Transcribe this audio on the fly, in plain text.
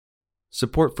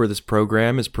Support for this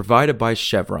program is provided by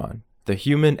Chevron, the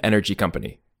human energy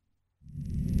company.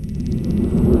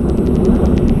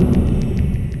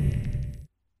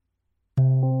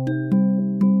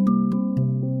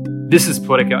 This is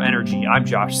Politico Energy. I'm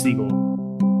Josh Siegel.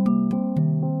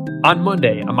 On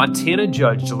Monday, a Montana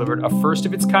judge delivered a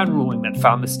first-of-its-kind ruling that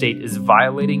found the state is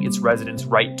violating its residents'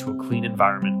 right to a clean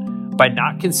environment by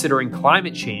not considering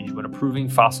climate change when approving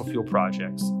fossil fuel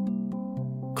projects.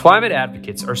 Climate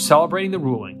advocates are celebrating the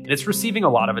ruling, and it's receiving a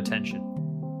lot of attention.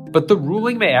 But the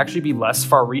ruling may actually be less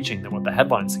far-reaching than what the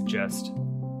headlines suggest.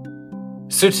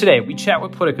 So today, we chat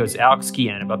with Politico's Alex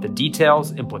Guillen about the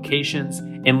details, implications,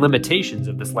 and limitations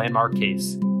of this landmark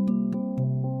case.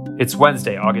 It's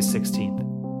Wednesday, August 16th.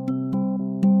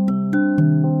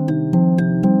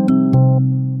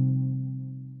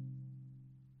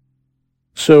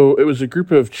 So it was a group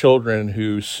of children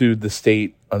who sued the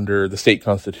state under the state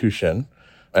constitution,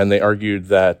 and they argued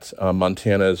that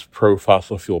Montana's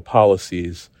pro-fossil fuel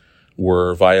policies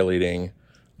were violating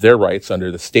their rights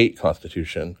under the state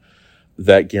constitution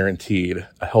that guaranteed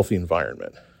a healthy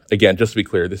environment. Again, just to be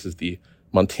clear, this is the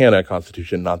Montana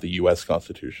Constitution, not the U.S.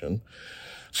 Constitution.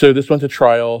 So this went to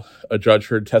trial. A judge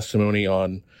heard testimony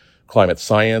on climate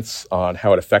science, on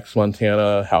how it affects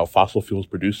Montana, how fossil fuels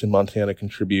produced in Montana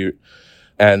contribute,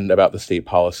 and about the state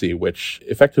policy, which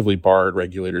effectively barred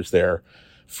regulators there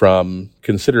from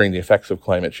considering the effects of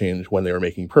climate change when they were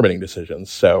making permitting decisions.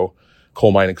 So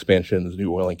coal mine expansions,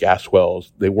 new oil and gas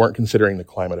wells, they weren't considering the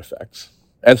climate effects.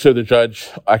 And so the judge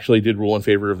actually did rule in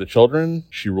favor of the children.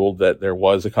 She ruled that there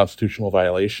was a constitutional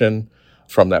violation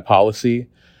from that policy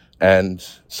and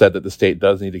said that the state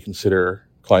does need to consider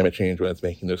climate change when it's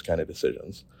making those kind of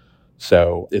decisions.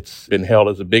 So it's been hailed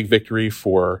as a big victory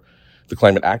for the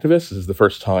climate activists. This is the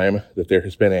first time that there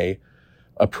has been a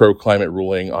pro-climate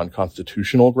ruling on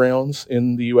constitutional grounds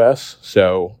in the U.S.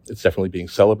 So it's definitely being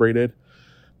celebrated,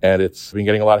 and it's been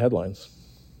getting a lot of headlines.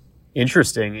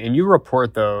 Interesting. And you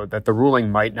report, though, that the ruling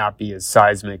might not be as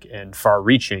seismic and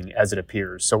far-reaching as it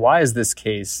appears. So why is this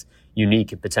case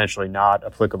unique and potentially not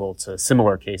applicable to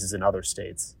similar cases in other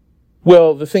states?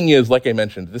 Well, the thing is, like I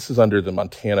mentioned, this is under the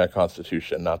Montana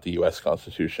Constitution, not the U.S.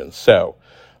 Constitution. So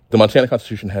the Montana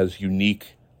Constitution has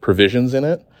unique provisions in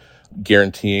it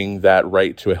guaranteeing that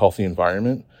right to a healthy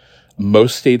environment.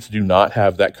 Most states do not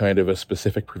have that kind of a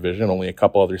specific provision. Only a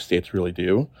couple other states really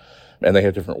do. And they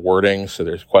have different wording, so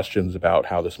there's questions about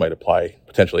how this might apply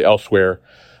potentially elsewhere.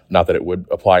 Not that it would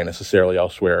apply necessarily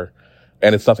elsewhere.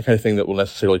 And it's not the kind of thing that will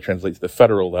necessarily translate to the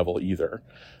federal level either.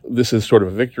 This is sort of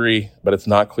a victory, but it's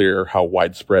not clear how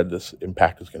widespread this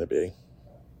impact is going to be.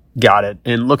 Got it.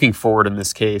 And looking forward in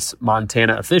this case,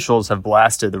 Montana officials have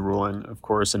blasted the ruling, of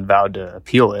course, and vowed to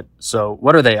appeal it. So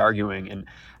what are they arguing, and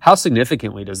how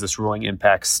significantly does this ruling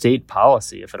impact state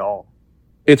policy, if at all?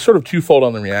 It's sort of twofold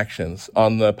on the reactions.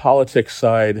 On the politics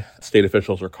side, state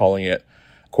officials are calling it,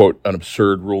 quote, an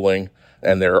absurd ruling,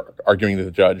 and they're arguing that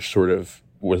the judge sort of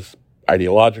was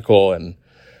ideological and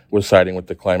was siding with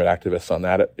the climate activists on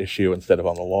that issue instead of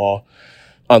on the law.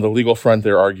 On the legal front,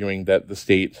 they're arguing that the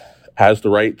state has the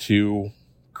right to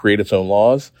create its own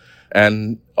laws,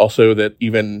 and also that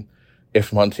even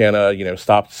if Montana,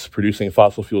 stops producing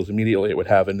fossil fuels immediately, it would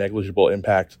have a negligible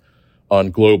impact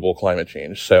on global climate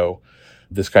change. So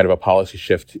this kind of a policy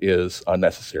shift is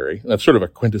unnecessary. And that's sort of a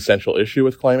quintessential issue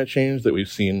with climate change that we've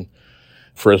seen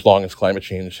for as long as climate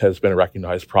change has been a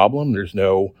recognized problem. There's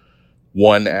no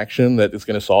one action that is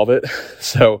going to solve it.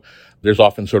 So there's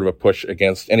often sort of a push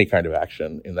against any kind of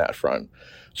action in that front.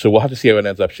 So we'll have to see how it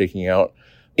ends up shaking out.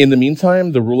 In the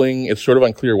meantime, the ruling, it's sort of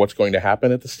unclear what's going to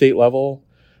happen at the state level.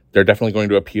 They're definitely going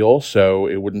to appeal, so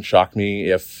it wouldn't shock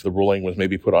me if the ruling was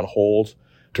maybe put on hold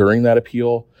during that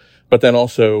appeal. But then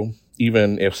also,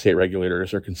 even if state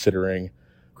regulators are considering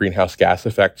greenhouse gas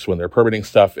effects when they're permitting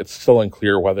stuff, it's still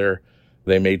unclear whether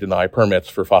they may deny permits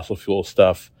for fossil fuel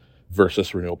stuff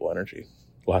versus renewable energy.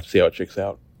 We'll have to see how it shakes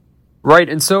out. Right.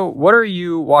 And so what are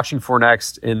you watching for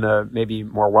next in the maybe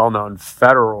more well-known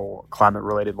federal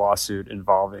climate-related lawsuit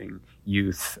involving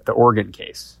youth, the Oregon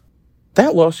case?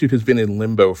 That lawsuit has been in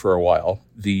limbo for a while.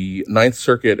 The Ninth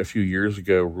Circuit a few years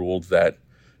ago ruled that,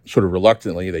 sort of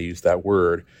reluctantly, they used that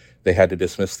word, they had to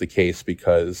dismiss the case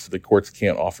because the courts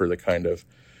can't offer the kind of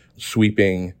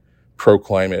sweeping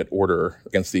pro-climate order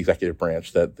against the executive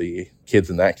branch that the kids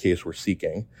in that case were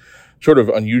seeking. Sort of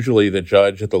unusually, the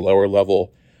judge at the lower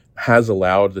level has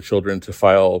allowed the children to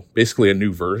file basically a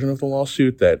new version of the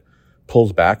lawsuit that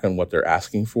pulls back on what they're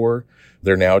asking for.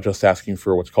 They're now just asking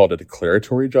for what's called a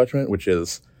declaratory judgment, which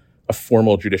is a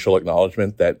formal judicial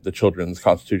acknowledgement that the children's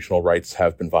constitutional rights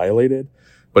have been violated,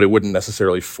 but it wouldn't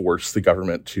necessarily force the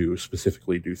government to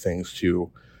specifically do things to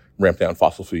ramp down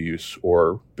fossil fuel use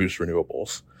or boost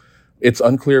renewables. It's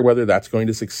unclear whether that's going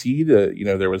to succeed.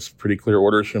 There was pretty clear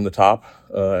orders from the top,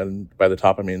 and by the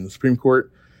top, I mean the Supreme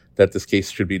Court, that this case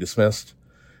should be dismissed.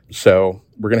 So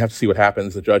we're going to have to see what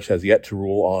happens. The judge has yet to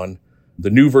rule on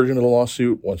the new version of the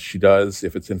lawsuit. Once she does,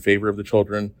 if it's in favor of the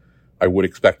children, I would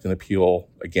expect an appeal,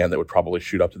 again, that would probably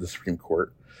shoot up to the Supreme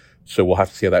Court. So we'll have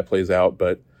to see how that plays out.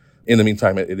 But in the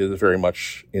meantime, it is very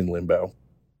much in limbo.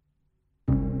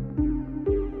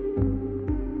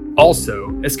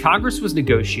 Also, as Congress was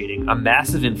negotiating a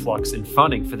massive influx in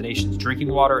funding for the nation's drinking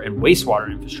water and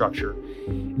wastewater infrastructure,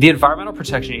 the Environmental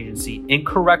Protection Agency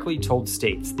incorrectly told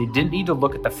states they didn't need to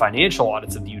look at the financial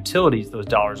audits of the utilities those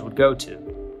dollars would go to.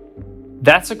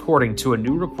 That's according to a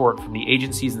new report from the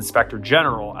agency's Inspector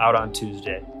General out on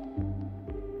Tuesday.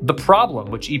 The problem,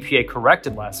 which EPA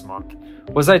corrected last month,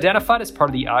 was identified as part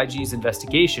of the IG's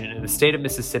investigation into the state of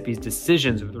Mississippi's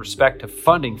decisions with respect to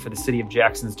funding for the city of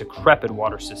Jackson's decrepit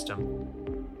water system.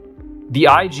 The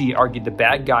IG argued the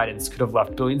bad guidance could have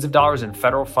left billions of dollars in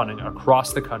federal funding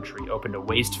across the country open to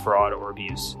waste, fraud, or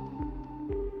abuse.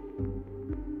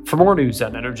 For more news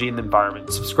on energy and the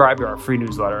environment, subscribe to our free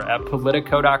newsletter at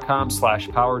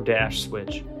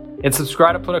politico.com/power-switch and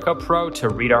subscribe to Politico Pro to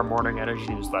read our morning energy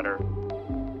newsletter.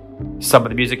 Some of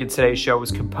the music in today's show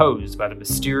was composed by the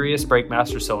mysterious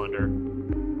Breakmaster Cylinder.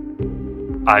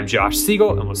 I'm Josh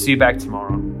Siegel, and we'll see you back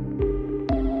tomorrow.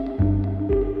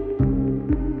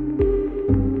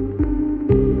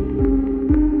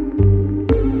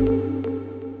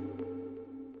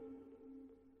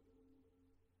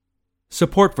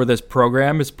 Support for this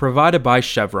program is provided by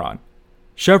Chevron.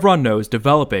 Chevron knows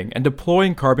developing and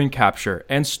deploying carbon capture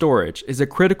and storage is a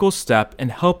critical step in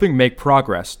helping make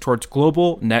progress towards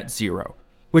global net zero,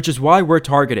 which is why we're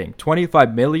targeting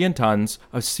 25 million tons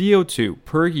of CO2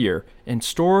 per year in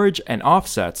storage and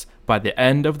offsets by the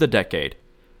end of the decade.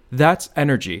 That's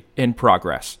energy in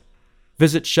progress.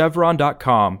 Visit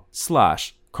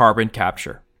chevron.com/carbon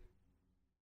capture.